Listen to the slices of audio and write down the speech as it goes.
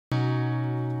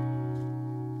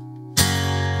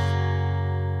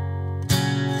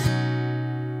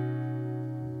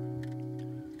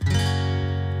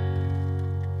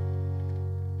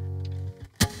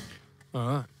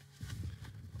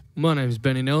My name's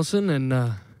Benny Nelson,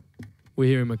 and we're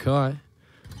here in Mackay.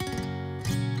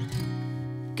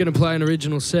 Gonna play an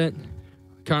original set.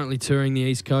 Currently touring the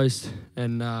East Coast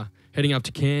and heading up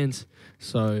to Cairns.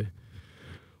 So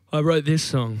I wrote this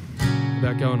song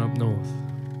about going up north.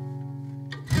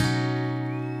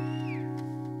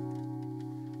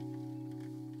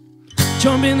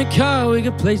 Jump in the car, we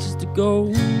got places to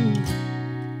go.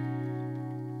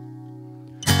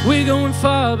 We're going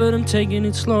far, but I'm taking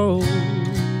it slow.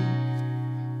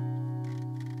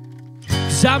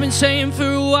 'Cause I've been saying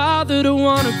for a while that I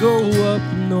wanna go up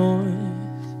north.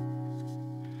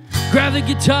 Grab the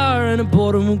guitar and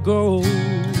aboard and we'll go.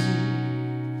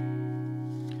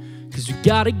 'Cause we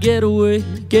gotta get away,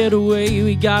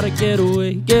 we gotta get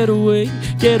away, get away,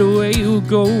 we'll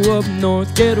go up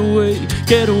north. Get away,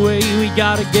 we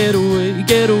gotta get away,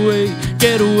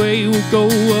 we'll go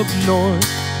up north.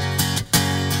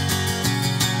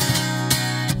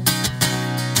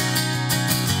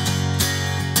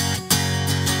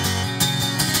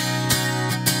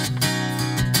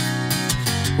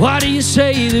 Why do you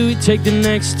say that we take the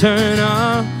next turn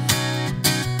off?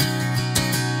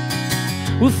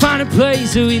 We'll find a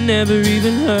place that we never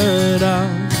even heard of.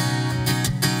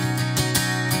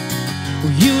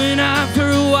 Well, you and I, for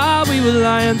a while, we will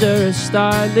lie under a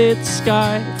starlit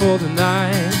sky for the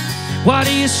night. Why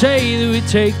do you say that we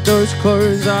take those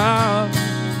clothes off?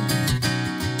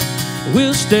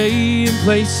 We'll stay in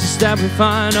places that we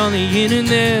find on the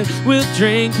internet. We'll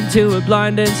drink until we're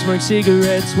blind and smoke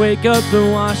cigarettes. Wake up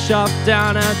and wash off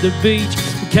down at the beach.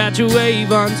 We'll catch a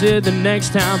wave onto the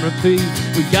next town, repeat.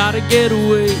 We gotta get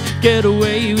away,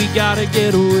 we gotta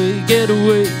get away,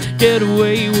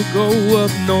 we'll go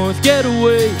up north. Get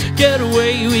away,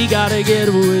 we gotta get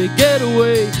away,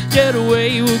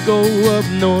 we'll go up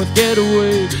north. Get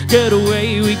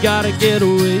away, we gotta get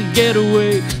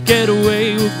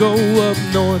away, we'll go up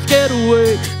north. Get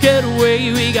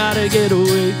away, we gotta get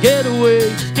away,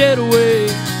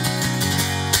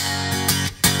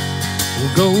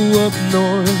 we'll go up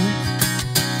north.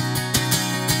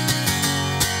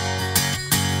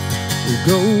 We'll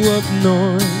go up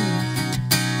north.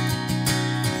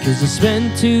 'Cause I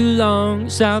spent too long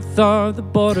south of the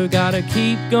border, gotta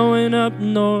keep going up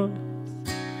north.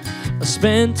 I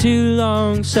spent too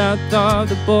long south of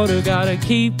the border, gotta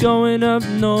keep going up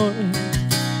north.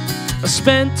 I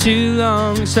spent too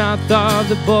long south of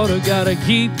the border, gotta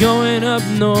keep going up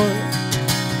north.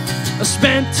 I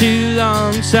spent too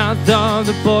long south of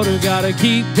the border, gotta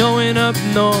keep going up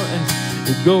north.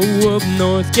 We'll go up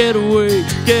north. Get away,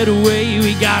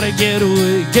 we gotta get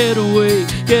away,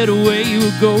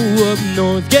 we'll go up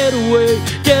north. Get away,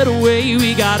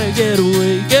 we gotta get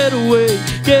away,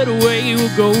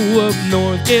 we'll go up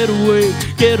north. Get away,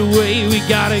 we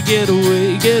gotta get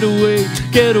away,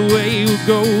 we'll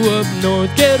go up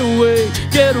north. Get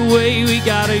away, we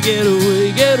gotta get away,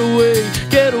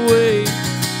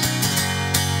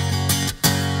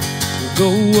 we'll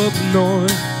go up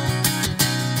north.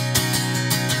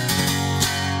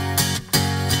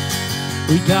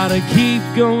 We gotta keep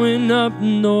going up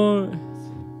north.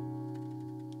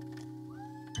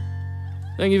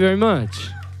 Thank you very much.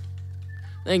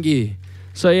 Thank you.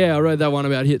 So yeah, I wrote that one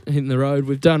about hitting the road.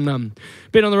 We've done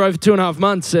been on the road for 2.5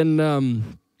 months, and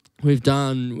we're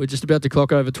just about to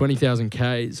clock over 20,000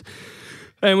 Ks,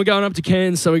 and we're going up to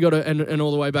Cairns. So we got and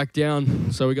all the way back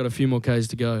down. So we got a few more Ks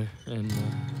to go. And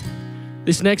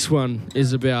this next one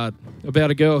is about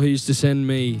a girl who used to send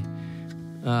me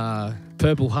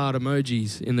purple heart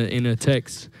emojis in her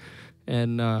text,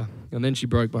 and then she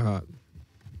broke my heart.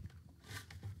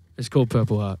 It's called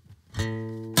Purple Heart.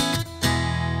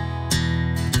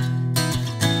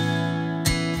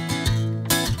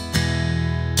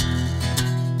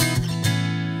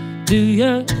 Do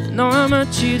you know how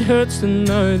much it hurts to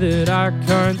know that I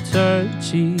can't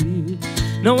touch you?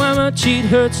 Know how much it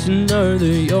hurts to know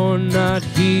that you're not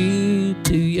here?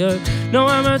 Do you know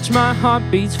how much my heart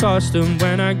beats faster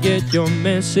when I get your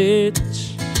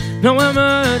message? Know how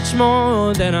much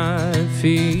more than I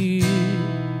feel?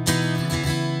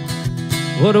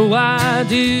 What do I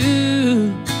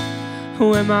do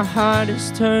when my heart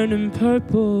is turning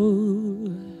purple?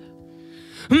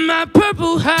 My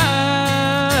purple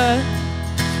heart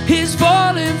is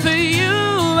falling for you.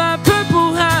 My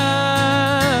purple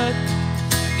heart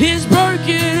is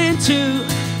broken into.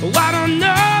 I don't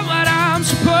know what I'm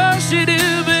supposed to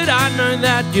do, but I know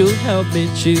that you'll help me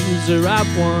choose the right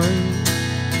one.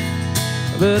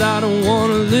 But I don't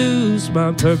want to lose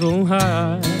my purple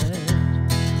heart.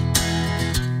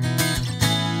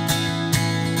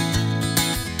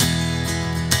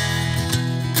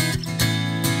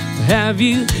 Have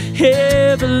you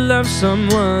ever loved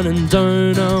someone and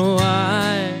don't know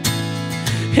why?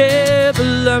 Ever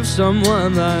loved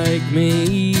someone like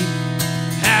me?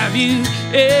 Have you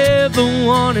ever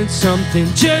wanted something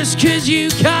just 'cause you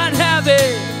can't have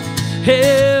it?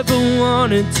 Ever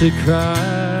wanted to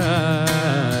cry?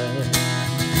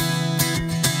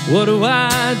 What do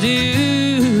I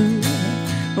do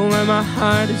when my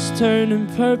heart is turning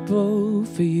purple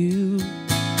for you?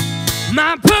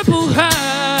 My purple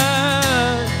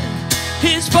heart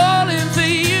is falling for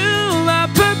you. My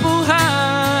purple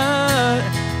heart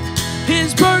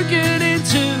is broken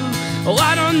into. Oh,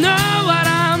 I don't know what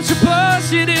I'm supposed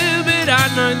to do, but I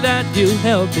know that you'll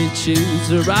help me choose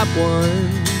the right one.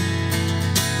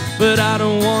 But I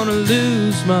don't want to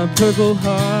lose my purple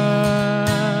heart.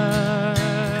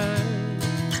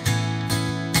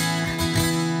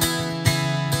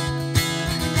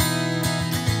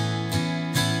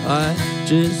 I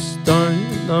just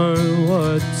don't know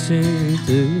what to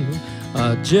do.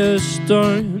 I just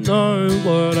don't know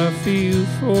what I feel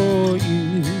for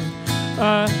you.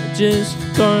 I just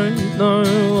don't know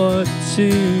what to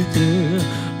do.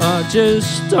 I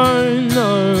just don't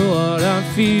know what I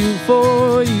feel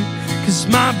for you. 'Cause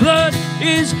my blood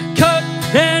is cut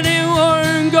and it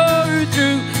won't go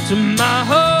through to my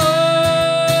heart,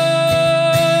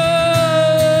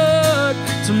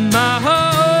 to my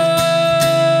heart,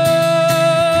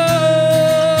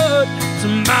 to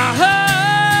my heart,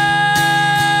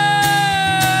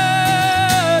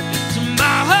 to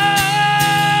my heart,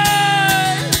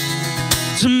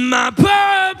 to my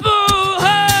purple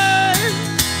heart.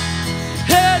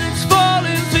 And it's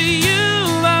falling for you.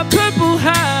 My purple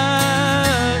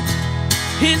heart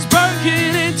is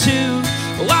broken into.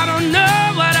 Oh, I don't know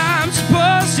what I'm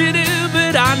supposed to do,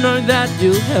 but I know that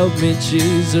you'll help me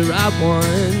choose the right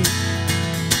one.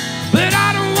 But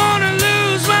I don't want to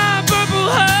lose my purple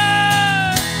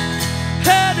heart.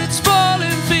 And it's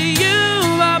falling for you.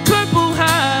 My purple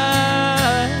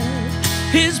heart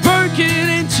is broken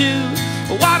into.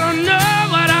 Oh, I don't know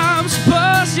what I'm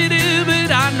supposed to do,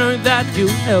 but I know that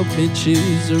you'll help me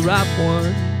choose the right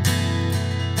one.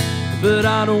 But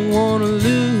I don't want to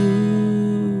lose.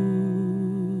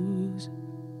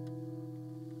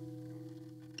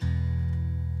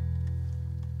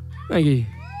 Thank you.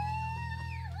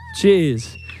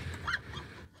 Cheers.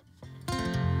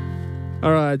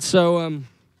 All right, so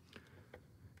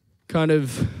kind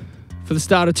of for the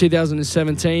start of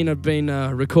 2017, I've been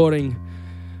recording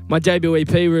my debut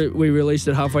EP. We released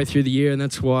it halfway through the year, and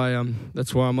that's why I'm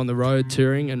on the road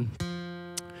touring. And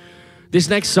this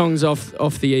next song's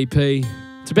off the EP.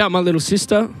 It's about my little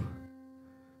sister,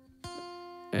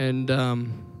 and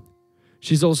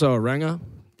she's also a ranger.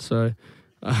 So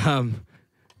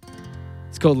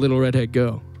it's called Little Redhead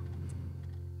Girl.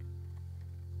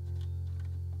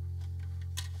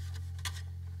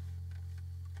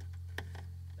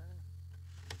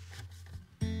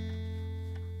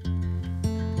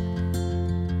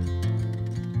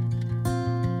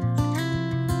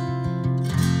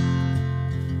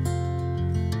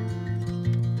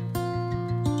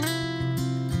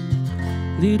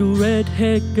 Little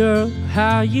redhead girl,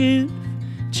 how you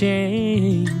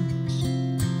changed.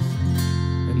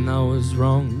 And I was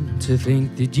wrong to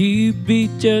think that you'd be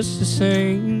just the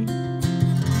same.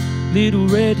 Little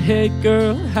redhead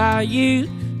girl, how you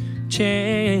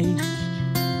changed.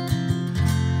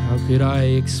 How could I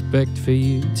expect for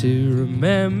you to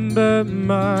remember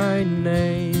my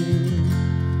name?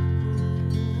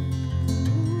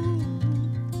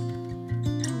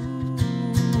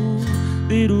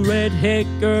 Little redhead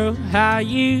girl, how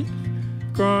you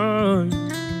grown.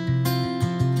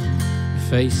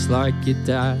 Face like your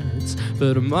dad's,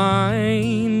 but a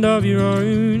mind of your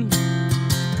own.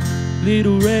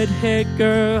 Little redhead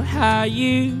girl, how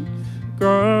you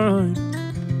grown.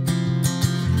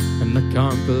 And I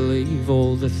can't believe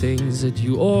all the things that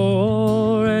you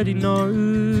already know.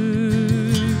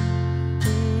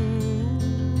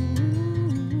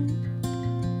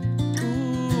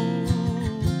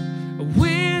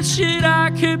 Shit,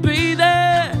 I could be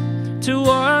there to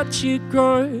watch you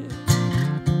grow.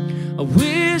 I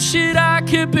wish that I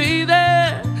could be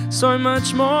there so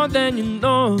much more than you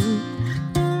know.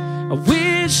 I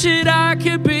wish that I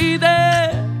could be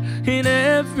there in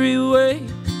every way.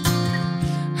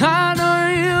 I know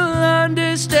you'll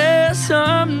understand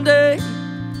someday,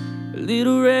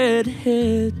 little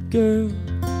redhead girl.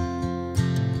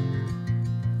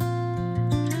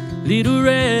 Little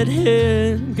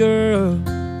redhead girl.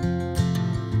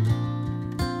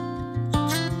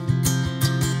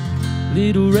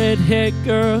 Little redhead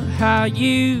girl, how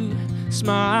you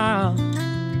smile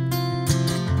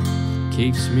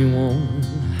keeps me warm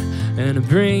and it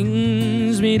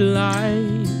brings me to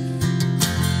life.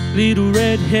 Little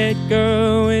redhead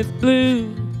girl with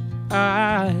blue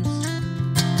eyes.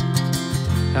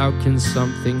 How can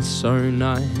something so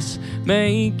nice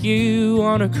make you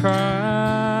wanna cry?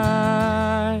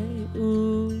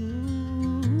 Ooh.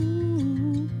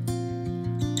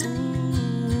 Ooh.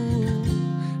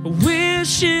 I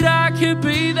wish that I could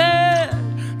be there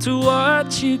to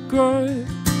watch you grow.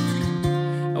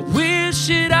 I wish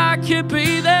that I could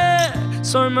be there,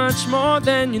 so much more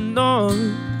than you know.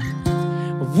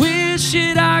 I wish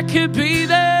that I could be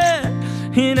there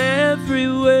in every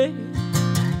way.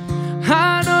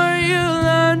 I know you'll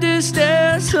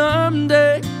understand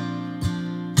someday.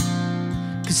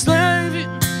 'Cause love is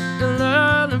a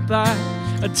lullaby.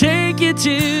 I'll take you to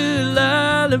a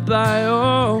lullaby.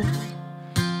 Oh,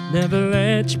 never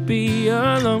let you be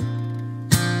alone.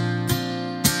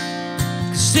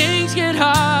 'Cause things get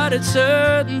hard at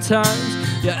certain times.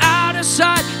 You're out of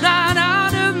sight, not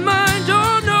out of mind.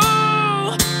 Oh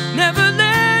no, never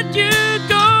let you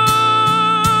go.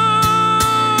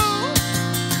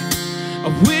 I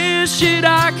wish that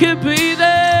I could be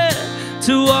there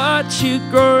to watch you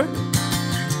grow.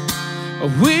 I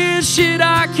wish that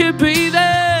I could be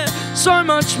there, so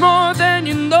much more than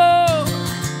you know.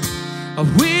 I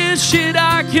wish that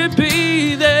I could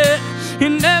be there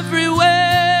in every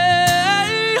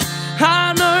way.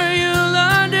 I know you'll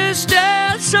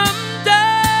understand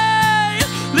someday,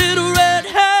 little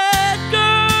redhead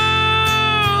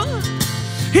girl.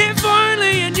 If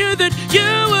only you knew that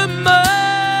you were mine.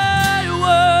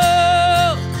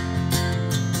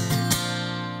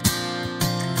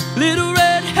 Little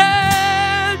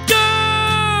redhead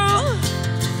girl,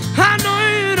 I know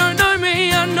you don't know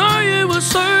me, I know you will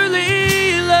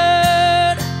slowly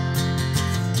learn.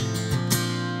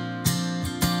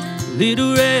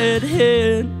 Little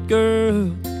redhead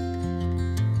girl,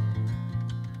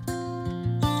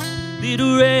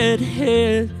 little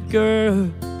redhead girl.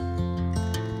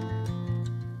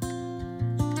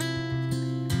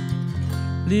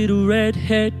 Little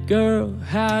redhead girl,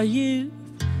 how you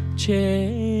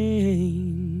changed.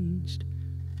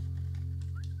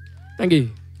 Thank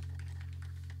you.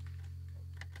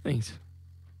 Thanks.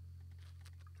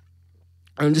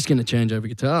 I'm just going to change over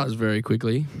guitars very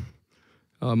quickly.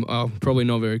 Probably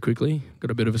not very quickly. Got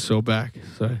a bit of a sore back,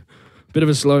 so a bit of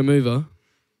a slow mover.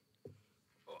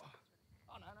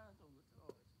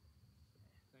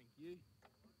 Thank you.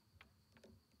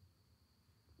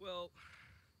 Well,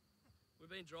 we've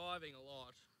been driving a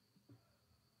lot.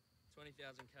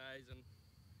 20,000 Ks, and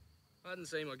I hadn't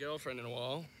seen my girlfriend in a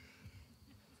while.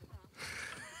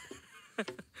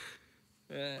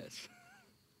 Yes.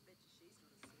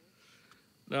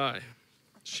 No,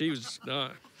 she was,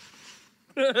 no.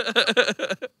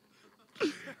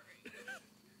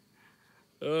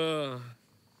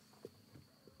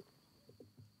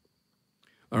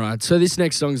 All right, so this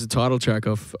next song is the title track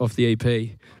off the EP.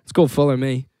 It's called Follow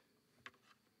Me.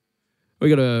 We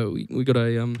got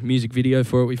a music video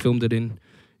for it. We filmed it in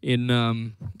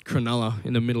Cronulla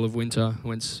in the middle of winter.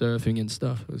 Went surfing and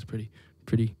stuff. It was pretty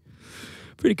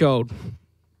cold,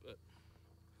 but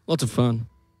lots of fun.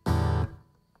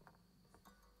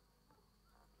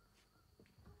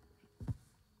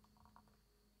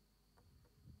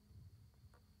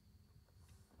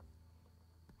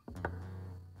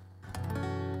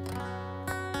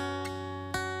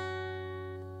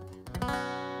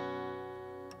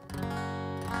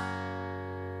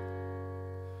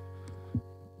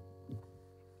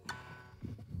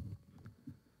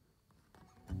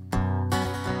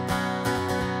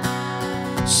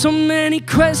 So many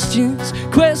questions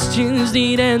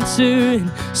need answering.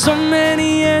 So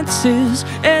many answers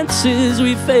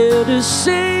we fail to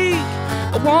seek.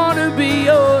 I wanna be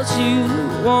yours, you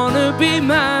wanna be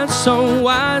mine. So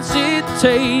why's it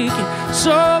taking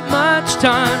so much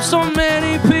time? So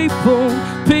many people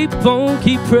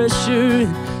keep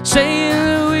pressuring, saying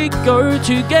that we go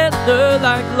together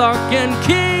like lock and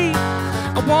key.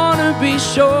 I wanna be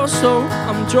sure, so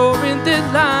I'm drawing the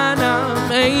line.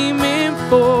 I'm aiming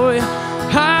for you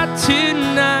hot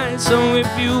tonight. So if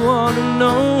you wanna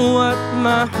know what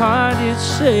my heart is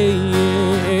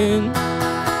saying,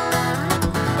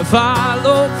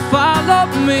 follow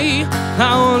me.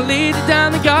 I won't lead you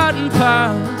down the garden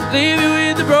path, leave you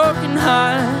with a broken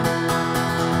heart.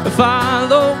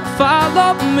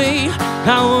 Follow me.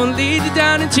 I won't lead you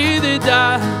down into the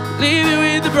dark, leave you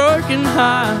with a broken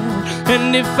heart.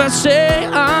 And if I say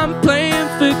I'm playing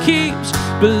for keeps,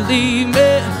 believe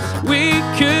me, we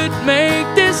could make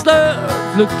this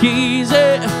love look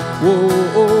easy. Whoa,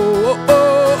 oh, oh,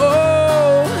 oh,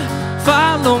 oh.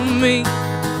 Follow me.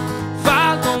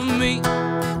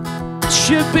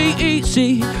 should be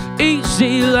easy,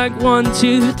 easy like 1,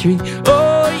 2, 3.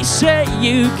 Oh, you say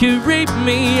you could read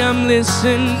me, I'm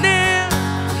listening.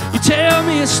 You tell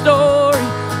me a story,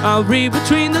 I'll read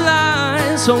between the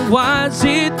lines. So why does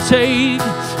it take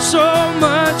so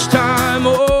much time?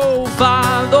 Oh,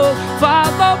 follow,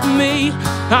 follow me.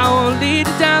 I won't lead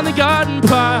you down the garden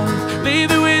path,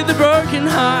 leave it with a broken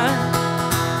heart.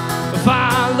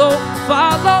 Follow,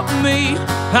 follow me.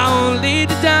 I won't lead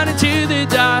you down into the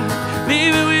dark,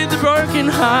 leave it with a broken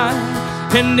heart.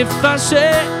 And if I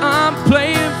say I'm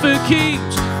playing for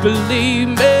keeps, believe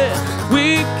me,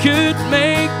 we could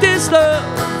make this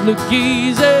love look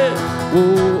easy.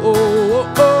 Oh,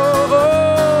 oh, oh, oh,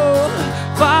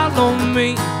 oh. Follow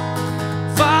me,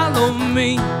 follow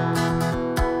me.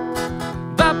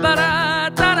 Ba ba da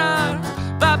da da,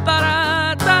 ba ba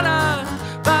da da da,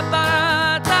 ba ba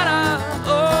da da.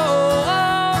 Oh,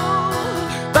 oh.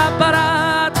 Ba ba da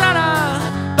da da,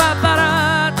 ba ba da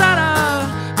da da,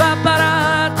 ba ba da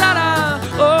da da.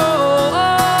 Oh,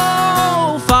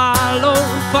 oh. Follow,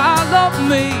 follow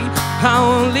me. I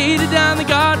won't lead you down the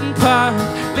garden path,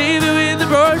 leave it with a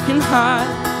broken heart.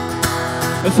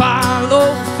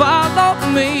 Follow, follow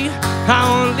me. I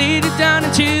won't lead you down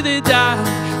into the dark,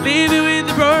 leave it with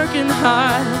a broken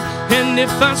heart. And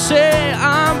if I say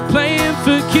I'm playing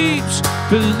for keeps,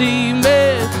 believe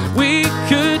me, we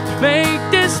could make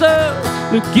this love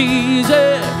look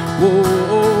easy. Whoa,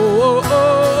 oh,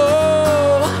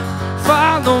 oh, oh.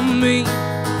 Follow me,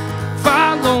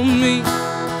 follow me,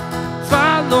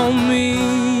 follow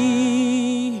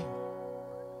me.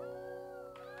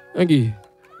 Thank you.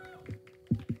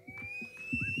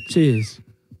 Cheers.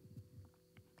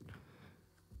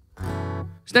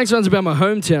 This next one's about my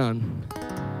hometown.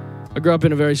 I grew up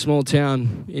in a very small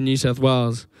town in New South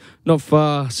Wales, not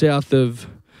far south of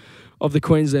the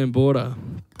Queensland border.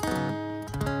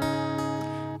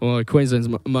 Well, Queensland's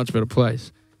a much better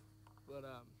place. But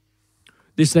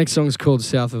this next song is called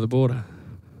South of the Border.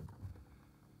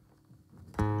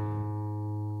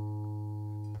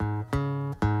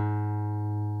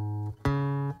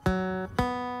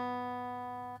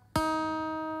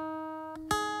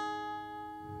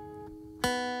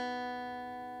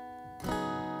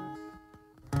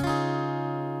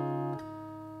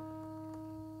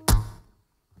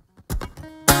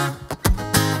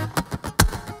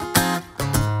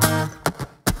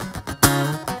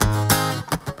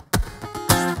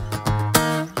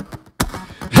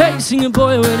 Singer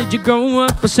boy, where did you grow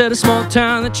up? I said a small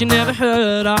town that you never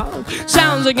heard of.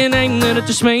 Sounds like a name that I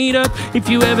just made up. If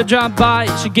you ever drop by,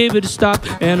 you should give it a stop.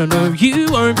 And I know you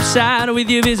won't be sad with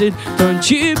your visit. Don't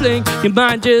you blink, you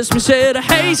might just miss it.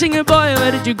 Hey singer boy,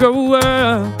 where did you grow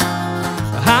up?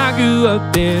 I grew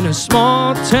up in a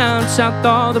small town south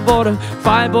of the border.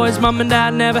 5 boys, mum and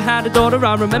dad never had a daughter.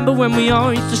 I remember when we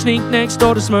all used to sneak next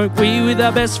door to smoke weed with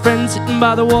our best friends sitting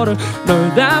by the water. No,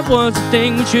 that was a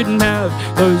thing we shouldn't have.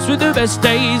 Those were the best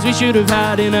days we should have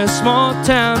had in a small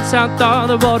town south of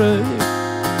the border.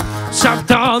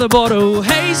 South of the border.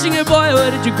 Hey singer boy,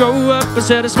 where did you grow up? I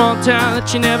said a small town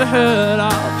that you never heard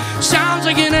of. Sounds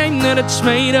like a name that I just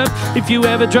made up. If you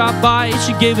ever drop by, you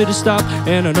should give it a stop.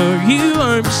 And I know you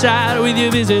won't be sad with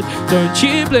your visit. Don't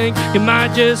you blink, you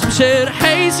might just miss it.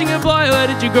 Hey singer boy, where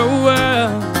did you grow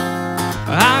up?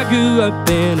 I grew up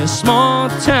in a small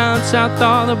town south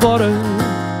of the border.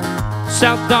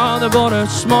 South of the border,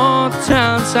 small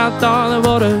town south of the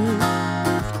border.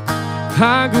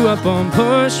 I grew up on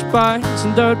push bikes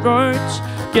and dirt roads,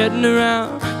 getting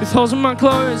around with holes in my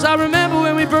clothes. I remember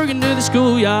when we broke into the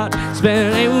schoolyard,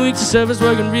 spent 8 weeks of service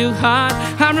working real hard.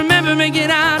 I remember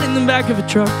making out in the back of a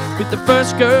truck with the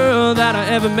first girl that I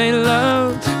ever made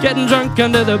love, getting drunk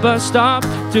under the bus stop,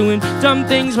 doing dumb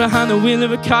things behind the wheel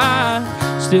of a car.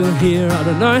 Still here, I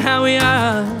don't know how we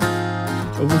are,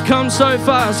 but we've come so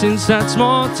far since that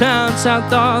small town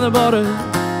south of the border.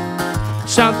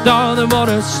 South of the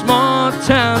border, small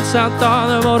town south of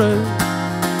the border.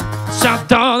 South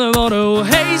of the border. Oh,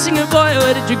 hey singer boy,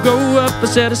 where did you grow up? I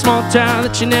said a small town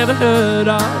that you never heard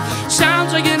of.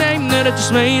 Sounds like a name that I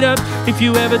just made up. If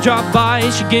you ever drop by,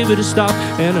 you should give it a stop.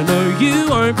 And I know you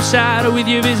won't be sad with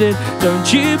your visit.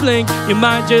 Don't you blink, you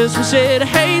might just miss it.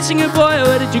 Hey singer boy,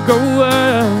 where did you grow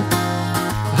up?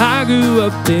 I grew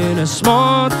up in a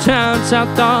small town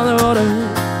south of the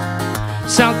border.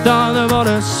 South of the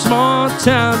border, small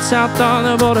town south of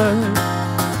the border.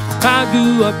 I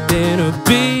grew up in a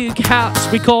big house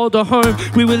we called a home.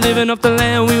 We were living off the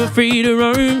land, we were free to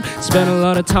roam. Spent a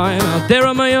lot of time out there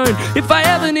on my own. If I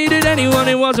ever needed anyone,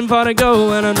 it wasn't far to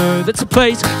go. And I know that's a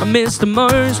place I miss the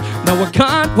most. No, I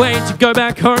can't wait to go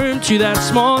back home to that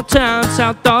small town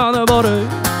south of the border.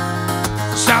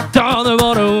 south of the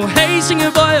border. Hey, singer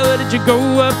boy, where did you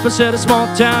grow up? I said a small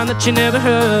town that you never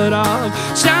heard of.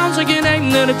 Sounds like a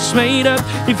name that I just made up.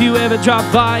 If you ever drop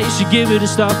by, you should give it a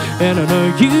stop. And I know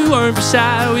you weren't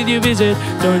beside with your visit.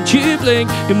 Don't you blink,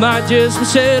 you might just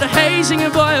miss it. Hey, singer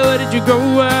boy, where did you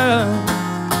grow up?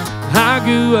 I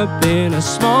grew up in a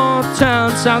small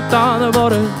town south of the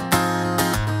border.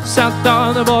 South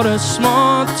of the border,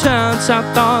 small town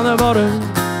south of the border.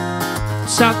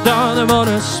 South of the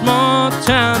border, small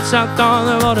town south of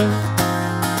the border.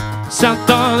 South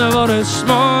of the border,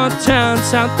 small town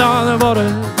south of the border.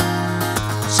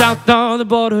 South of the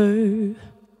border.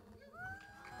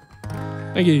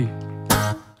 Thank you.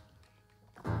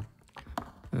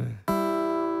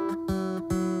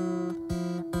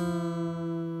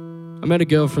 I met a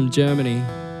girl from Germany,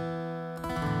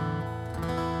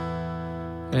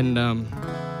 and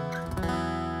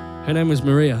her name was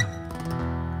Maria.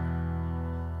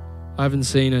 I haven't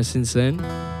seen her since then.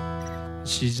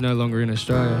 She's no longer in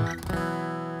Australia.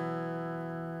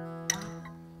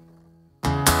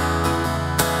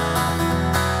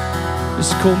 This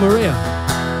is called Maria.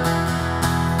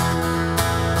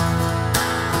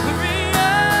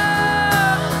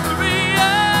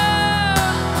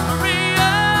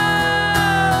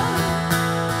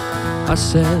 I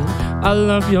said, I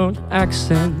love your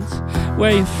accent,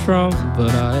 where you from?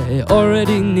 But I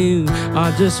already knew,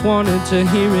 I just wanted to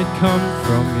hear it come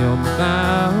from your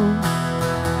mouth.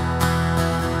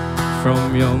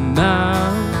 From your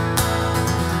mouth.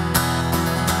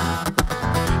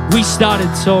 We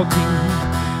started talking,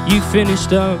 you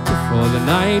finished up before the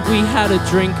night. We had a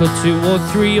drink or two or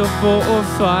three or four or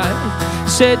five.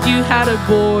 Said you had a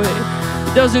boy,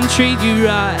 doesn't treat you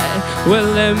right. Well,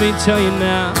 let me tell you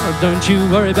now, don't you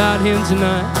worry about him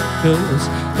tonight. Cause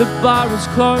the bar is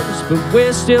closed, but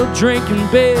we're still drinking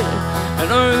beer.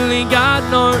 And only God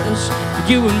knows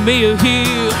you and me are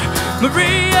here.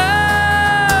 Maria,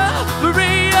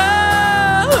 Maria,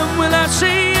 when will I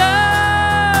see you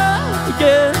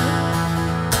again?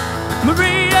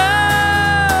 Maria,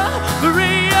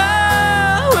 Maria,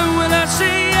 when will I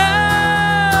see you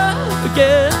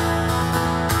again?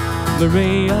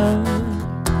 Maria.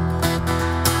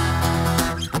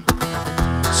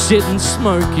 Sitting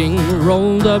smoking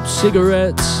rolled up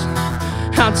cigarettes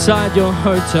outside your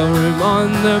hotel room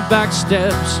on the back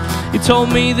steps. You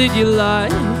told me that you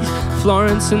liked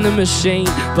Florence and the Machine,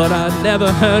 but I'd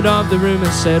never heard of the rumor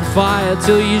Set Fire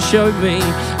till you showed me.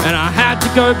 And I had to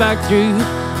go back through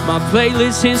my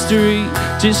playlist history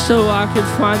just so I could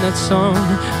find that song,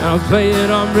 and I'll play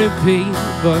it on repeat.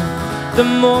 But the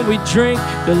more we drink,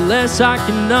 the less I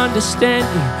can understand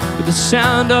you. But the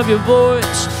sound of your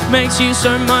voice makes you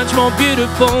so much more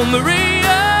beautiful.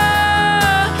 Maria,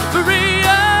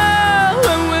 Maria,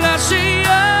 when will I see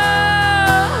you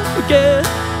again?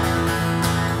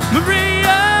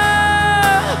 Maria,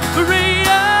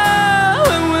 Maria,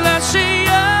 when will I see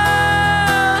you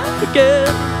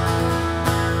again?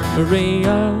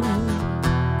 Maria,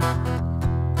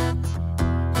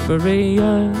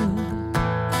 Maria.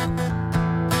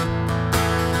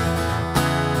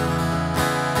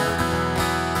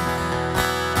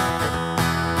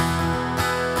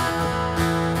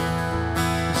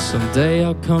 Someday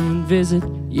I'll come and visit.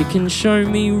 You can show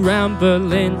me round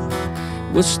Berlin.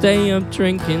 We'll stay up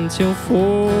drinking till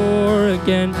 4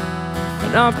 again.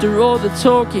 And after all the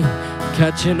talking,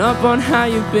 catching up on how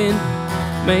you've been,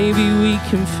 maybe we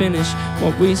can finish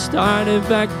what we started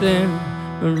back then.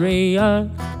 Maria,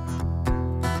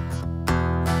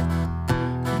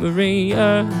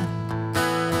 Maria.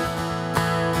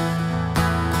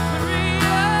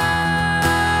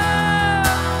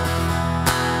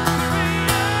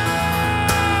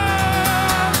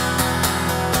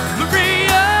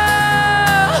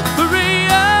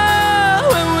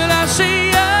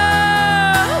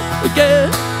 Again.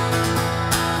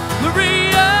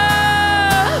 Maria,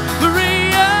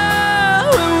 Maria,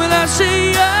 when will I see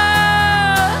you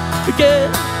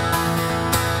again?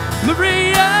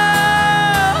 Maria,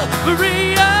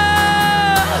 Maria,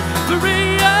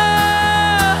 Maria,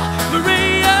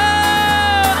 Maria,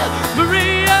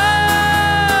 Maria.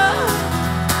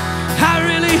 I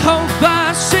really hope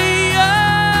I see you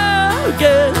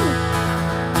again.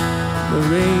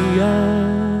 Maria.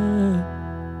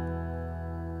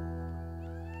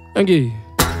 Thank you.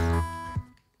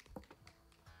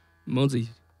 Mozzie.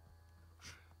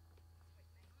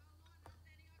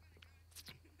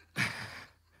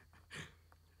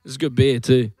 This is good beer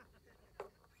too.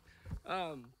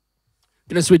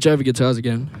 Gonna switch over guitars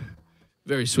again,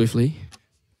 very swiftly.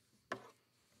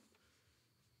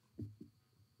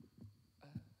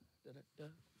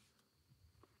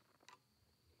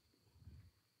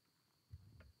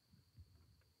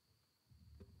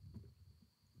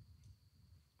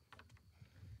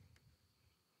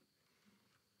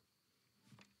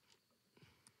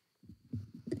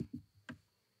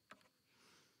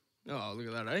 Oh, look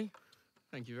at that, eh?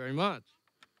 Thank you very much.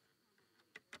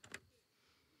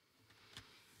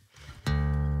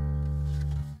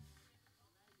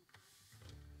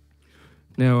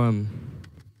 Now,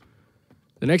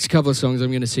 the next couple of songs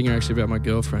I'm going to sing are actually about my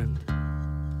girlfriend,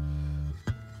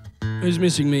 who's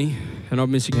missing me, and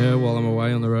I'm missing her while I'm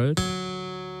away on the road.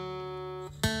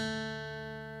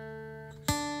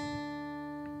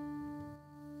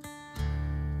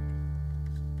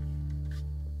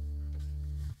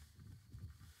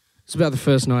 It's about the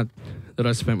first night that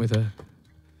I spent with her.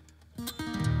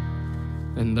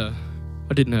 And I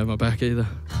didn't have my back either.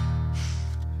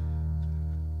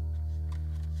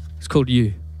 It's called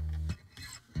You.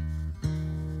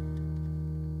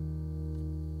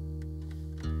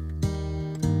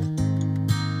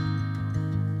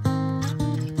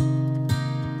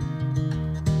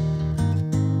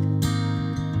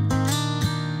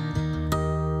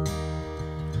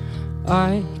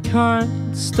 I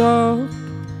can't stop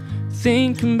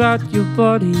thinking about your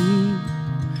body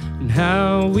and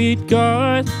how it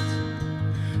got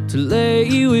to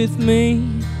lay with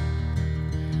me.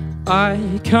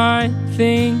 I can't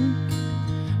think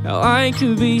how I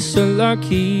could be so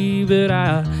lucky, but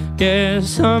I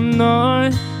guess I'm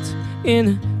not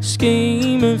in the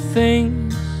scheme of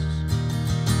things.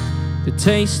 The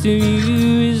taste of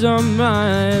you is on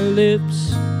my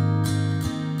lips,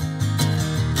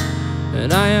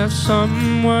 and I have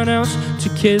someone else to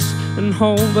kiss and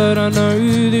hold, but I know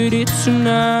that it's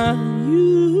not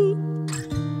you.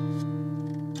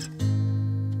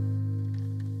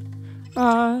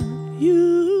 Are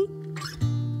you?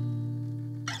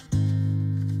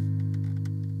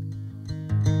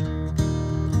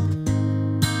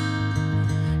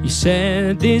 You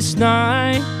said this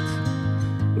night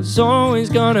was always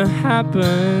gonna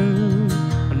happen.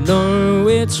 I know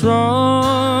it's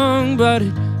wrong, but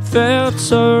it felt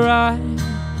so right,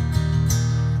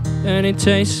 and it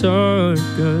tastes so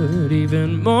good,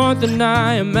 even more than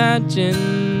I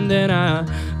imagined, and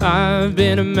I've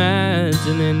been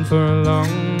imagining for a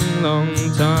long, long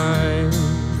time.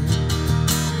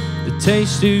 The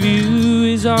taste of you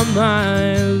is on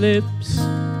my lips,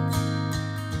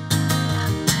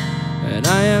 and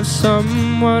I have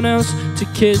someone else to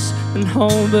kiss and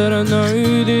hold, but I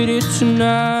know that it's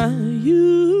not you.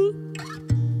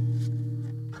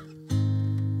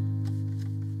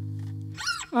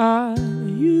 Are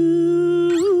you?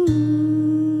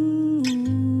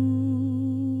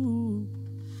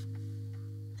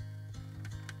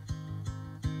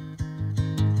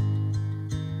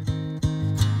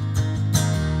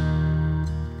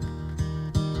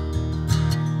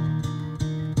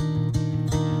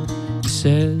 You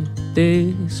said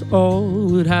this all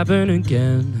would happen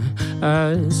again,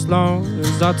 as long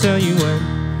as I'll tell you when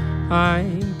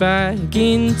I'm back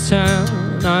in town.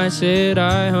 I said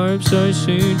I hope so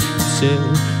soon. You said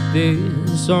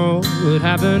this all would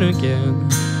happen again,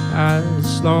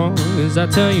 as long as I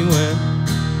tell you when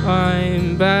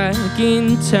I'm back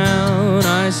in town.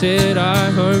 I said I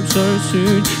hope so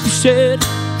soon. You said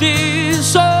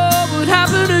this all would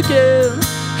happen again,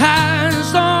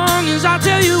 as long as I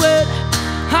tell you when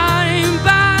I'm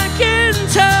back in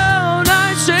town.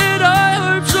 I said I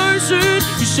hope so soon.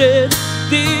 You said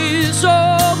this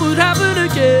all would happen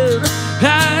again,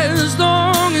 as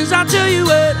long as I tell you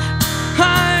when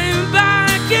I'm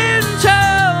back in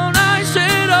town. I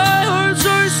said I hope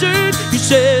so soon. You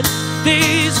said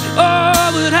this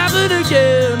all would happen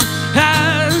again,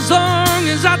 as long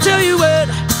as I tell you when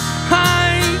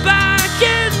I'm back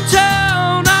in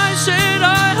town. I said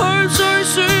I hope so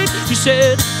soon. You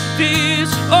said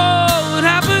this all would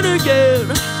happen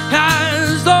again,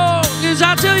 as long as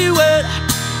I tell you when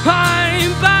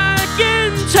I'm back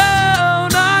in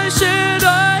town. I said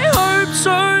I hope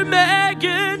so,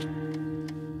 Megan.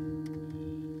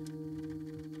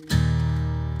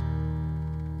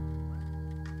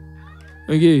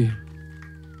 Thank you.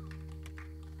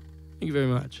 Thank you very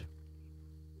much.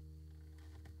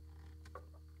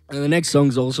 And the next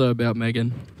song's also about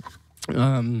Megan.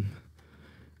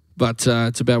 But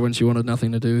it's about when she wanted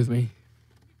nothing to do with me.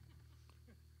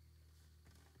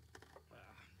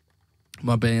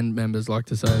 My band members like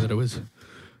to say that it was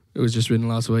just written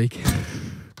last week.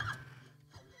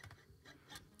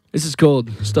 This is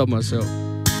called Stop Myself.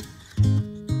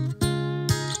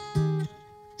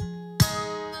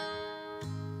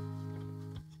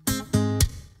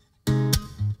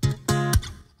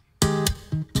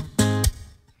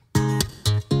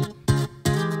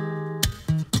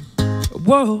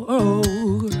 Whoa,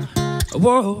 oh,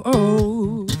 whoa,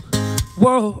 oh,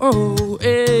 whoa, oh,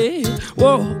 eh,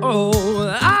 whoa,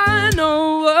 oh. I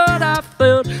know what I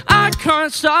felt. I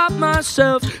can't stop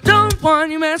myself. Don't don't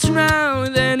want you messing around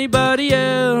with anybody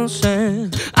else.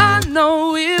 And I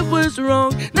know it was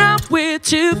wrong, now we're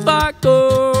too far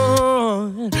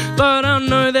gone, but I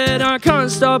know that I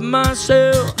can't stop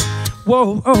myself.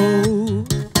 Whoa, oh,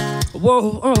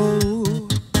 whoa, oh,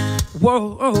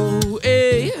 whoa, oh,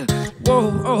 hey,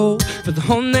 whoa, oh. For the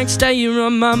whole next day you're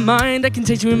on my mind. I can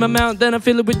taste you in my mouth, then I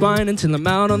fill it with wine, until I'm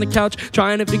out on the couch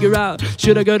trying to figure out,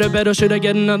 should I go to bed or should I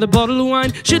get another bottle of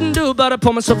wine? Shouldn't do it, but I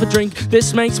pour myself a drink.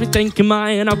 This makes me think, am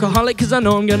I an alcoholic? Cause I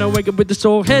know I'm gonna wake up with a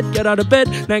sore head. Get out of bed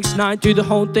next night, do the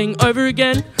whole thing over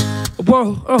again.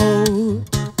 Whoa, oh,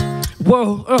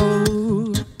 whoa,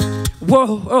 oh,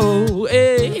 whoa, oh,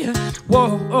 hey,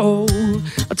 whoa, oh.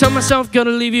 I tell myself,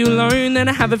 gotta leave you alone. Then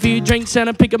I have a few drinks and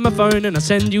I pick up my phone and I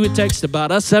send you a text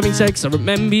about us having sex. I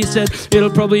remember you said it'll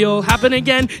probably all happen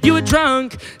again. You were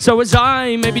drunk, so was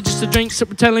I. Maybe just the drinks that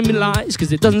were telling me lies,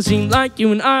 cause it doesn't seem like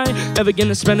you and I ever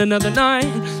gonna spend another night,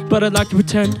 but I'd like to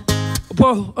pretend.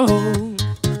 Whoa, oh,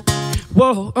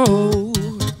 whoa, oh,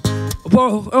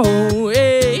 whoa, oh,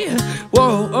 hey,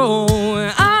 whoa, oh.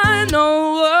 I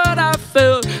know what I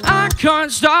felt, I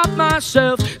can't stop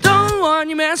myself. Don't want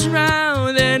you messing around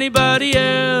with anybody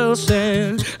else.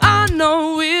 And I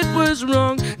know it was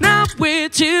wrong, now we're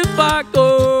too far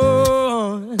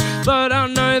gone, but I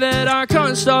know that I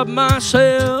can't stop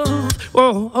myself.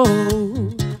 Whoa,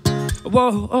 oh,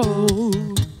 whoa, oh,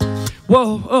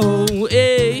 whoa, oh,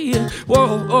 hey,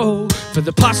 whoa, oh. For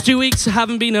the past 2 weeks I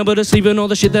haven't been able to sleep, and all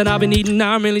the shit that I've been eating,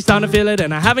 now I'm really starting to feel it.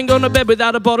 And I haven't gone to bed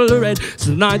without a bottle of red.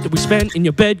 So the night that we spent in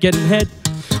your bed getting head,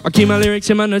 I keep my lyrics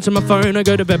in my notes on my phone. I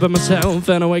go to bed by myself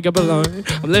and I wake up alone.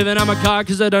 I'm living out my car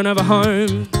cause I don't have a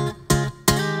home.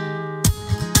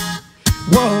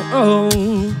 Whoa, oh,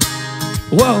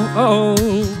 whoa, oh,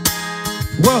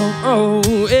 whoa,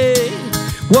 oh, hey,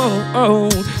 whoa, oh.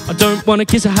 I don't wanna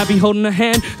kiss a happy holding a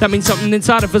hand. That means something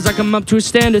inside it feels like I'm up to his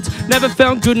standards. Never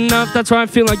felt good enough, that's why I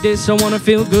feel like this. I wanna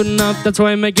feel good enough, that's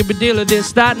why I make a big deal of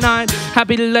this. That night,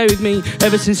 happy to lay with me.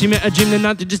 Ever since you met at gym, the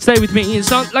night to just stay with me. It's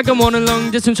not like I want a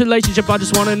long distance relationship, I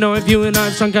just wanna know if you and I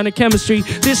have some kind of chemistry.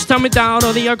 This time without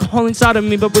all the alcohol inside of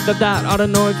me, but without that, I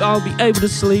don't know if I'll be able to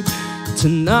sleep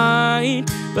tonight.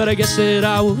 But I guess that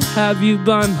I will have you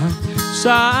by my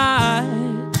side.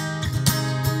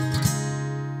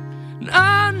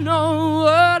 I know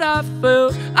what I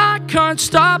feel, I can't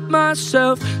stop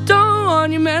myself. Don't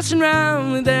want you messing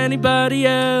around with anybody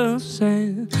else.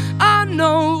 And I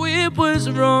know it was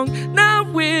wrong, now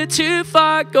we're too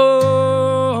far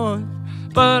gone,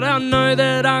 but I know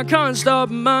that I can't stop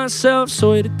myself.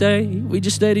 So today we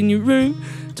just stayed in your room,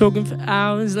 talking for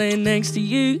hours, laying next to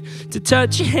you. To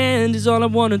touch your hand is all I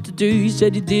wanted to do. You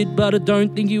said you did, but I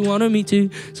don't think you wanted me to.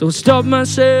 So I stopped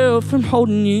myself from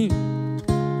holding you.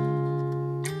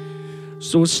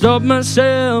 So I stopped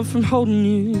myself from holding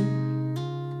you.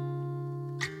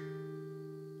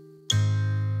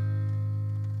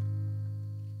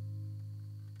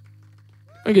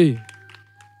 Okay.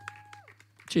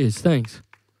 Cheers, thanks.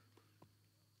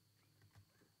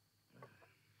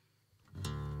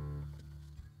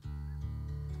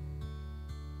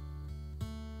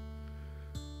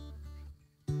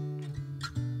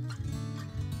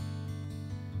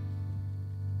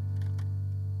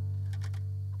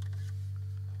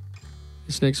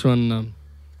 This next one,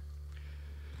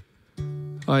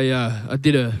 I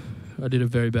did a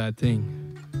very bad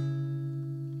thing,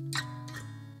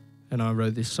 and I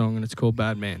wrote this song, and it's called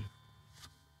Bad Man.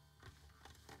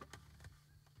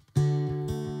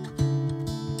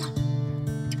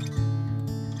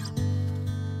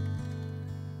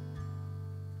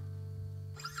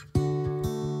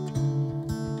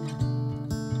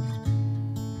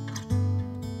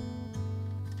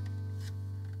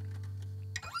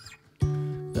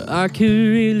 I could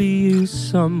really use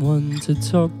someone to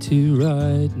talk to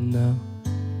right now,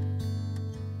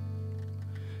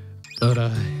 but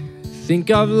I think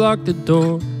I've locked the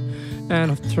door and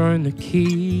I've thrown the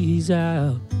keys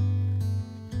out.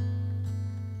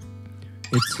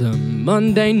 It's a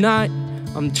Monday night,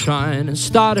 I'm trying to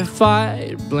start a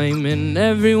fight, blaming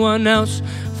everyone else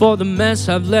for the mess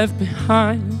I've left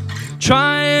behind,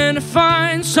 trying to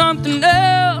find something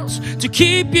else to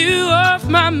keep you off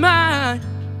my mind.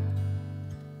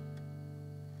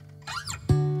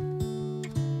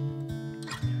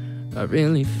 I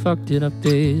really fucked it up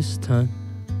this time.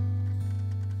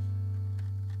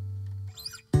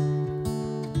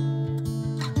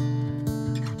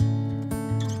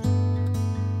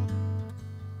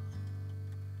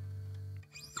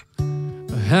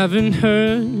 I haven't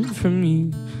heard from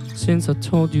you since I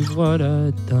told you what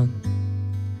I'd done,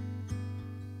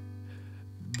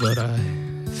 but I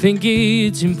think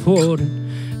it's important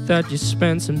that you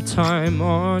spent some time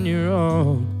on your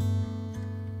own.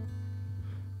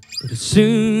 But as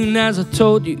soon as I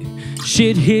told you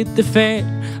shit hit the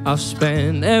fan, I've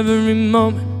spent every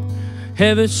moment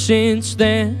ever since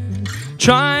then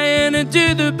trying to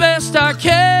do the best I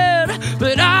can.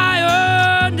 But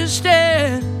I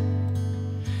understand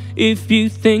if you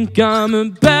think I'm a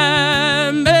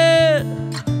bad man.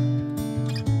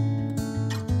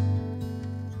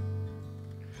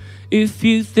 If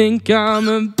you think I'm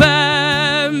a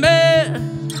bad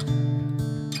man,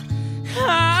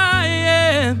 I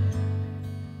am.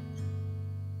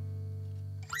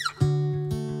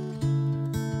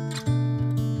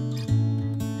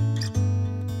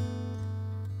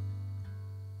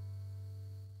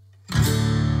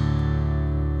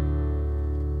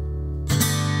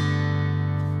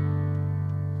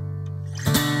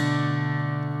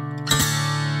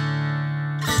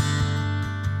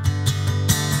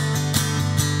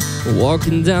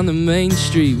 Walking down the main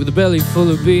street with a belly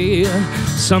full of beer,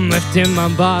 some left in my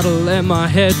bottle and my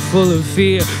head full of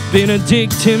fear. Been a dick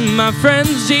to my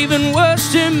friends, even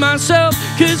worse to myself,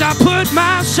 'cause I put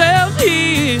myself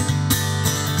here.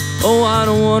 Oh, I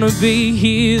don't wanna be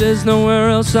here, there's nowhere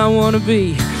else I wanna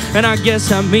be. And I guess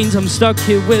that means I'm stuck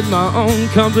here with my own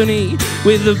company,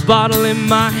 with a bottle in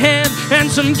my hand and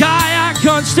some guy I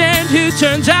can't stand who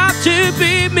turns out to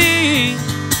be me.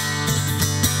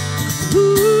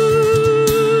 Ooh.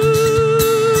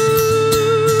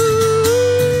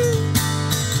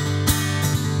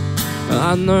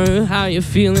 I know how you're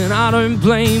feeling, I don't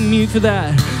blame you for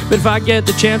that. But if I get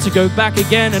the chance to go back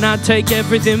again, and I take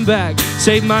everything back,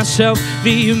 save myself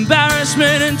the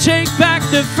embarrassment and take back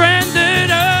the friend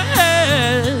that I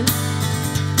had.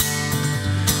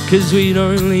 'Cause we'd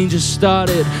only just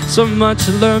started, so much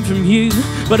to learn from you.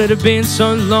 But it had been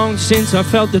so long since I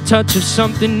felt the touch of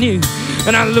something new.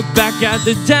 And I look back at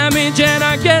the damage, and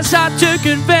I guess I took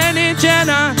advantage, and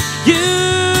I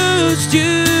used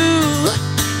you.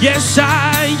 Yes,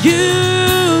 I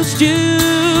used you.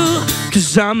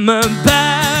 'Cause I'm a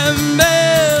bad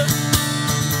man.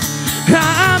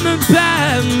 I'm a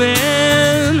bad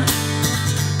man.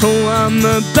 Oh, I'm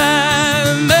a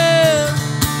bad man.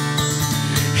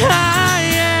 I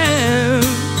am.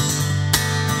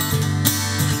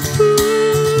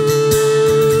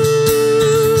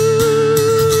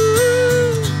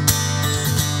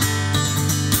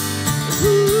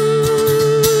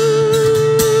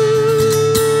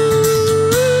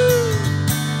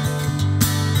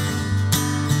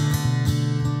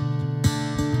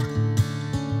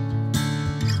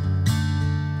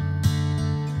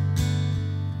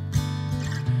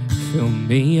 Fill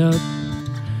me up,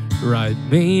 write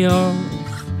me off,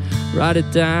 write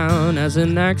it down as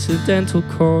an accidental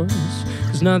course.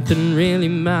 'Cause nothing really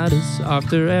matters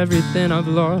after everything I've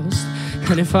lost.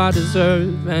 And if I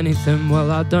deserve anything, well,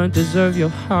 I don't deserve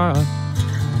your heart.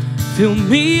 Fill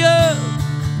me up,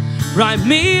 write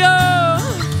me off,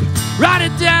 write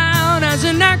it down as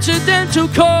an accidental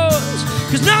course.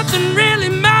 'Cause nothing really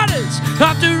matters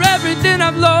after everything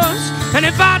I've lost. And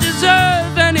if I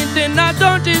deserve anything, I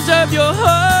don't deserve your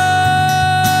heart.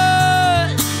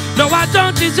 No, I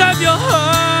don't deserve your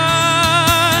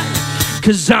heart.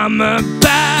 'Cause I'm a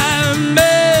bad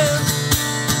man.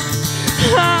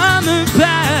 I'm a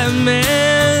bad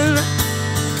man.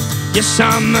 Yes,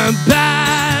 I'm a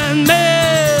bad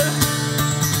man.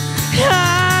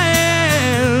 I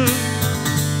am.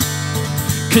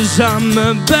 'Cause I'm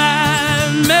a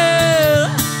bad man.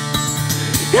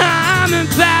 I'm a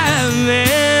bad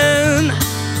man.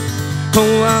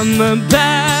 Oh, I'm a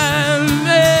bad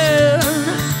man.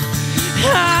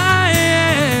 I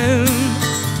am.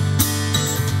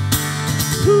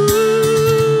 Ooh.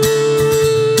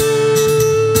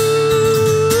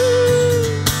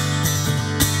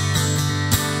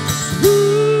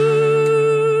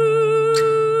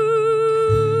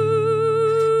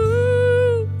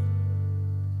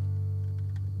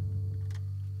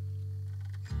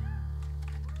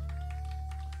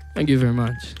 Thank you very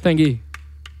much. Thank you.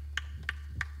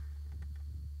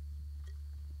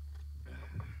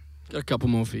 Got a couple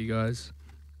more for you guys.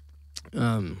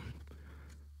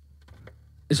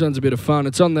 This one's a bit of fun.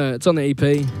 It's on the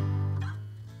EP.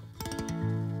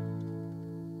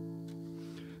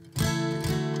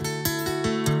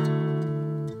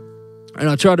 And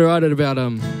I tried to write it about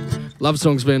love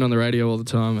songs being on the radio all the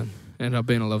time, and ended up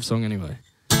being a love song anyway.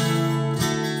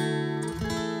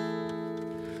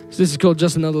 So this is called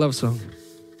Just Another Love Song.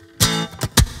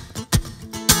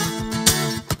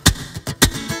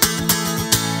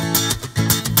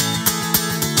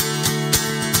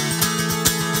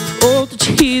 Oh, did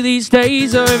you hear these these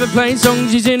days. Overplaying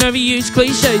songs using overused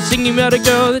cliches, singing about a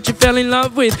girl that you fell in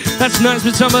love with. That's nice,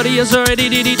 but somebody else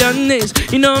already done this.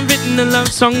 You know I've written a love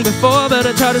song before, but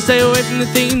I try to stay away from the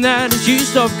theme that is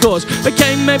used, of course.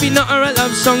 Okay, maybe not I write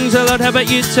love songs a lot. How about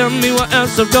you tell me what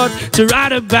else I've got to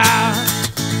write about?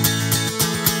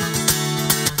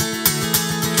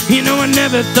 You know I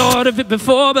never thought of it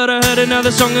before, but I heard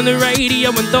another song on the radio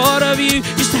and thought of you.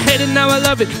 Used to hate it, now I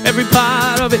love it, every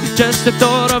part of it. Just the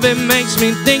thought of it makes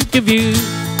me think of you.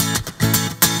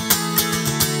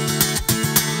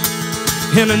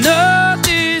 And I know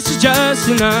this is just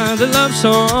another love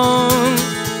song.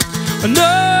 I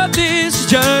know this is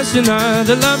just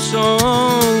another love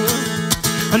song.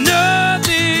 I know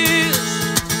this,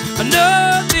 I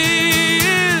know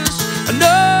this, I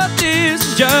know this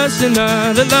is just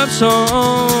another love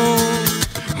song.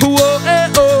 Whoa, eh,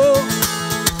 oh,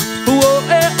 whoa,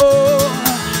 eh, oh,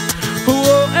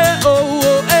 whoa, eh, oh,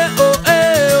 whoa, eh, oh,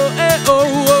 eh, oh, eh, oh,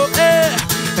 whoa, eh.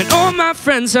 And all my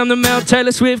friends, I'm the male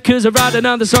Taylor Swift, 'cause I write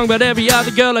another song about every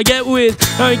other girl I get with.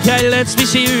 Okay, let's be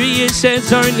serious,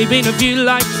 there's only been a few,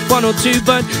 like one or two,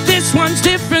 but this one's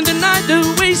different. The night that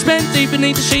we spent deep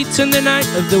beneath the sheets and the night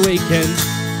of the weekend,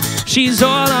 she's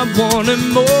all I want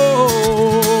and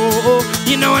more.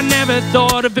 You know I never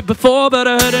thought of it before, but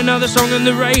I heard another song on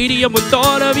the radio and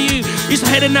thought of you. Used to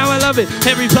hate it, now I love it,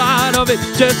 every part of it.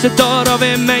 Just the thought of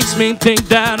it makes me think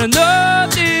that I know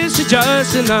this is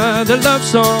just another love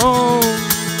song.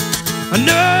 I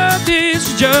know this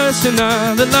is just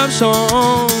another love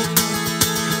song.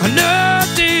 I know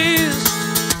this,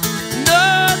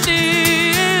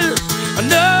 I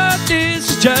know this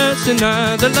is just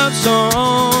another love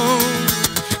song.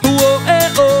 Whoa, eh,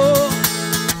 oh,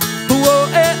 whoa,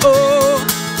 eh, oh,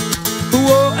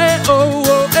 whoa, eh, oh,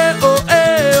 whoa, eh, oh,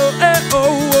 eh, oh, eh, oh,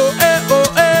 whoa, eh, oh,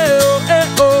 eh,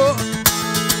 oh, eh,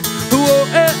 oh, whoa,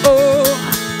 eh, oh,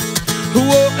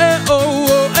 whoa, eh, oh,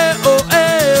 whoa, eh, oh,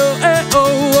 eh, oh, eh,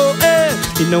 oh, whoa, eh.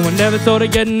 You know I never thought of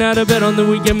getting out of bed on the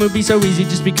weekend would be so easy,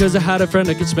 just because I had a friend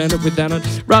I could spend it with. And I'd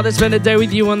rather spend a day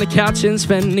with you on the couch and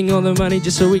spending all the money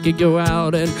just so we could go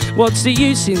out. And what's the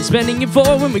use in spending it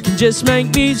for when we can just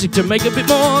make music to make a bit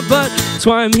more? But that's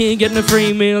why I'm here getting a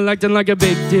free meal, acting like a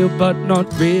big deal, but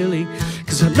not really.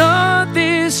 'Cause I know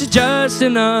this is just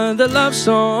another love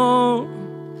song.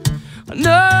 I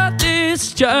know this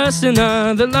is just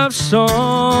another love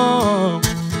song.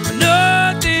 I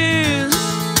know this,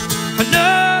 I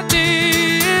know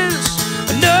this,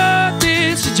 I know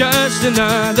this is just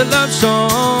another love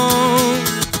song.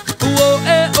 Whoa,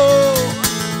 eh, oh,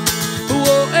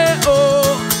 whoa, eh,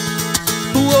 oh,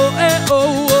 whoa, eh,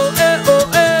 oh, whoa, eh, oh,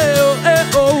 eh, oh, eh,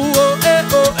 oh, whoa, eh,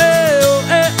 oh, eh, oh,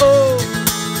 eh, oh,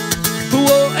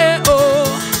 whoa, eh, oh,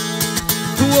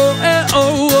 whoa, eh,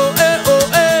 oh, whoa, eh, oh,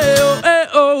 eh, oh, eh,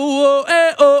 oh, whoa,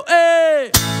 eh, oh, eh.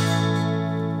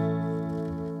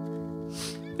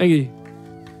 Thank you.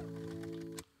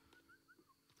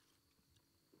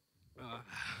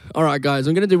 All right, guys,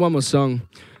 I'm going to do one more song.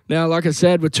 Now, like I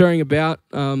said, we're touring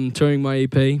touring my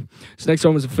EP. This next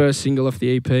one was the first single off the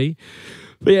EP.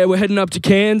 But yeah, we're heading up to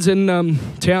Cairns and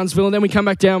Townsville, and then we come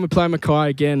back down. We play Mackay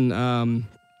again on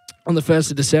the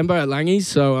 1st of December at Langy's.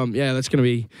 So yeah, that's gonna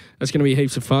be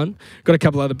heaps of fun. Got a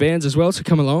couple other bands as well, so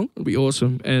come along. It'll be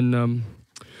awesome. And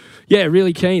yeah,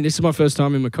 really keen. This is my first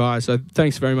time in Mackay, so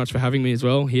thanks very much for having me as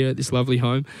well here at this lovely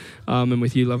home, and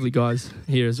with you lovely guys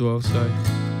here as well. So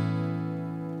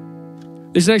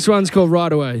this next one's called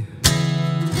Right Away.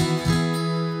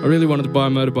 I really wanted to buy a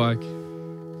motorbike.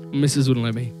 Mrs. wouldn't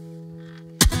let me.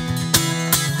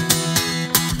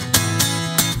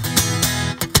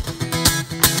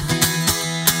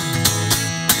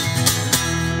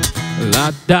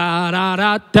 La da da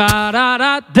da da da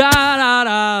da da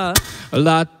da.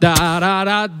 La da da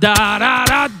da da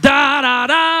da da da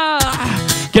da.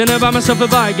 Gonna buy myself a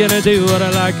bike, gonna do what I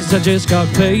like, 'cause I just got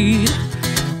paid.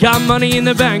 Got money in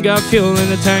the bank, got fuel in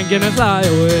the tank, gonna fly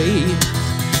away.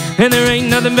 And there ain't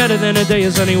nothing better than a day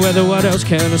of sunny weather, what else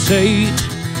can I say?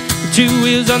 2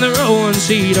 wheels on the road, 1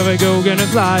 seat, off I go, gonna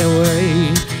fly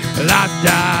away. La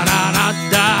da da da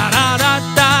da da da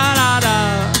da da.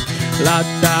 La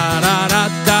da da da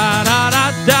da da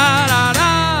da da da.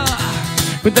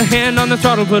 With the hand on the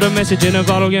throttle, put a message in a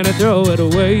bottle, gonna throw it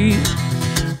away.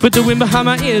 Put the wind behind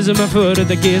my ears and my foot at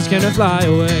the gears, gonna fly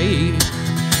away.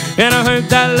 And I hope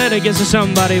that letter gets to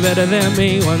somebody better than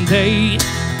me one day.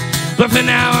 But for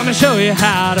now I'ma show you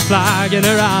how to fly,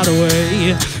 gonna ride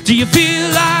away. Do you feel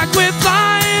like we're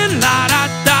flying? La da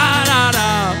da da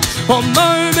da. Or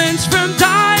moments from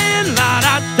dying? La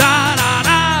da da da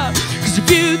da. 'Cause if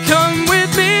you come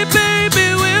with me,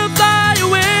 baby, we'll fly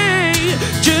away.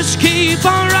 Just keep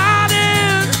on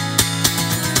riding.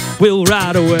 we'll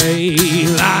ride away.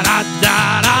 La da da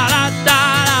da da da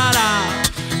da da.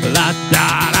 La da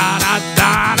da da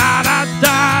da da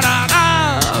da da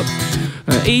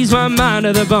da. Ease my mind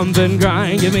to the bump and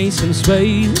grind, give me some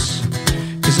space.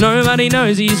 'Cause nobody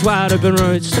knows these wide open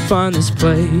roads to find this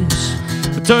place.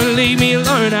 But don't leave me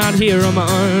alone out here on my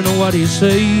own, or what do you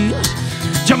say?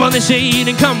 Jump on the seat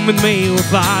and come with me, we'll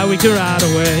fly, we can ride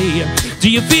away. Do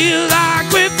you feel like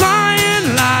we're flying?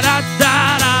 La da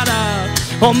da da da.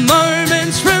 Or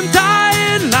moments from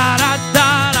dying? La da da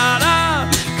da da.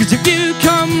 'Cause if you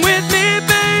come with me,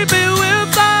 baby, we'll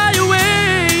fly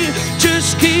away.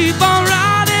 Just keep on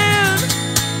riding,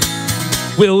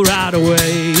 we'll ride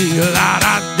away. La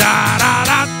da da da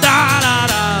da da da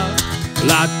da.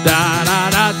 La da da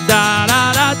da da da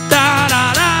da da da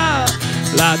da.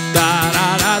 La da da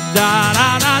da da da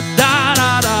da da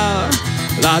da da.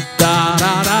 La da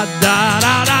da da da da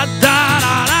da da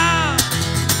da da.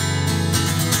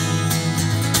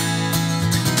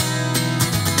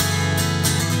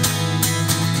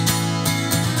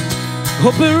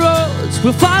 Open roads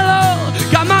we'll follow,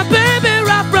 got my baby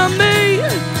right from me.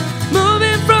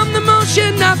 Moving from the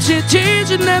motion, not to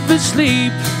change and never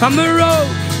sleep. On the road,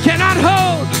 cannot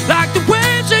hold, like the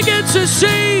waves against the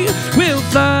sea. We'll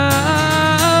fly,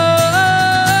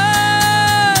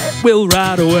 we'll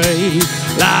ride away.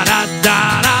 La da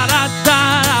da da da da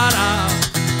da da.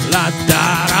 La da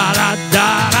da da da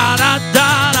da da da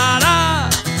da da.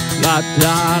 La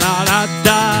da da da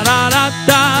da da da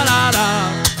da da da.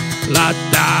 La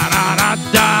da da da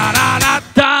da da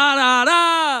da da da.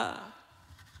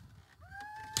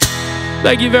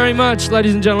 Thank you very much,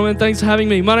 ladies and gentlemen. Thanks for having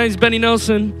me. My name's Benny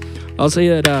Nelson. I'll see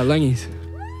you at Langy's.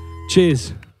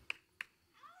 Cheers.